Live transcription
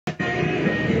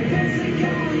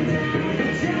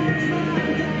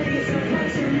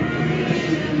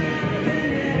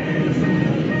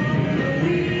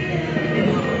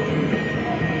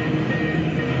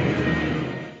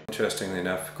interestingly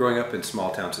enough, growing up in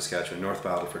small town Saskatchewan, North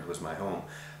Battleford was my home.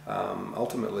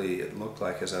 Ultimately, it looked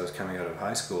like as I was coming out of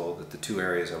high school that the two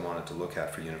areas I wanted to look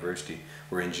at for university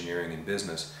were engineering and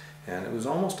business. And it was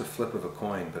almost a flip of a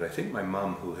coin, but I think my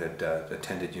mom, who had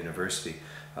attended university,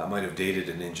 might have dated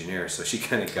an engineer, so she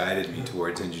kind of guided me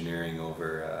towards engineering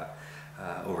over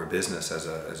business as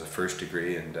a first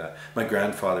degree. And my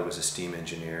grandfather was a steam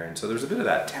engineer, and so there was a bit of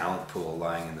that talent pool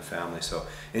lying in the family. So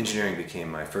engineering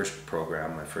became my first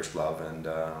program, my first love, and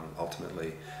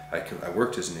ultimately I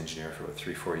worked as an engineer for about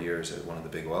 3-4 years at one of the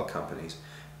big oil companies.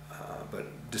 But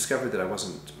discovered that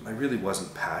I really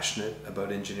wasn't passionate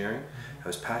about engineering. I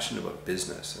was passionate about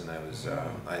business, and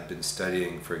I'd been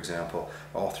studying, for example,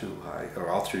 all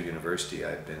through university.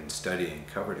 I'd been studying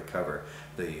cover to cover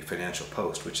the Financial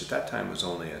Post, which at that time was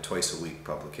only a twice-a-week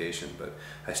publication. But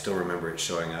I still remember it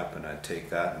showing up, and I'd take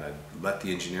that and I'd let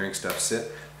the engineering stuff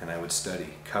sit, and I would study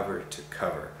cover to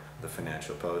cover the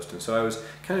Financial Post. And so I was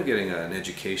kind of getting an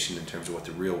education in terms of what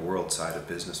the real world side of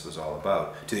business was all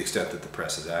about, to the extent that the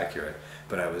press is accurate.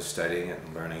 But I was studying it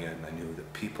and learning it, and I knew who the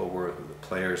people were, who the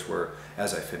players were,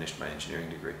 as I finished my engineering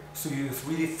degree. So you're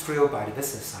really thrilled by the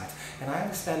business side. And I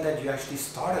understand that you actually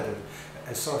started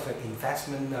a sort of an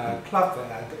investment club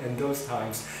in those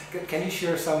times. Can you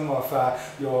share some of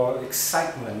your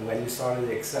excitement when you started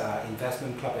the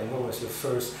investment club, and what was your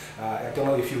first, I don't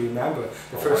know if you remember,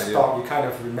 the first stock you kind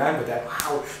of remember that,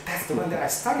 wow, that's the one that I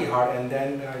studied hard and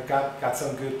then got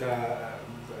some good...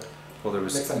 Well, there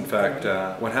was, in fact,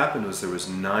 what happened was there was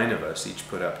 9 of us, each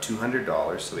put up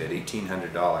 $200, so we had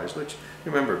 $1,800, which,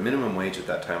 remember, minimum wage at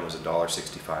that time was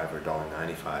 $1.65 or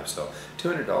 $1.95, so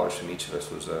 $200 from each of us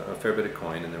was a fair bit of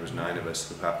coin, and there was 9 of us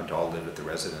who happened to all live at the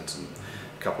residence, and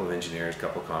a couple of engineers, a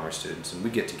couple of commerce students, and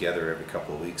we'd get together every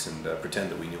couple of weeks and pretend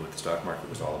that we knew what the stock market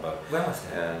was all about. When was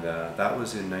that? And that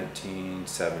was in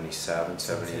 1977,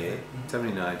 78,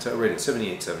 79, so right in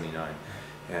 78, 79.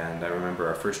 And I remember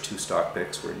our first 2 stock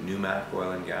picks were Newmac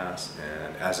Oil and Gas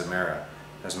and Azamara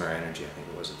Energy, I think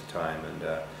it was at the time. And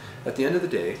at the end of the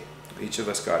day, each of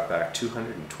us got back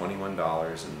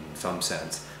 $221 and some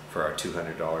cents for our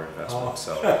 $200 investment. Oh.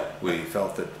 So we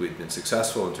felt that we'd been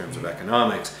successful in terms of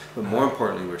economics, but more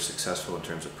importantly, we were successful in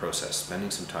terms of process,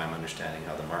 spending some time understanding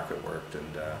how the market worked,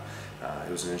 and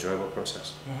it was an enjoyable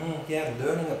process. Yeah,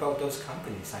 learning about those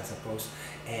companies, I suppose,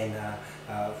 and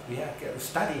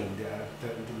studying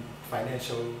the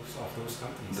financials of those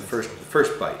companies. The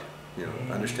first bite, you know,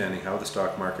 understanding how the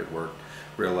stock market worked,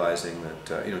 realizing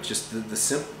that you know, just the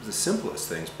simplest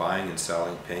things, buying and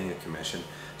selling, paying a commission,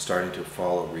 starting to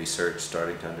follow research,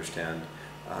 starting to understand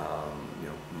you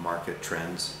know, market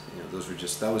trends. You know,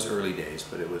 that was early days,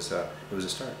 but it was a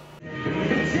start.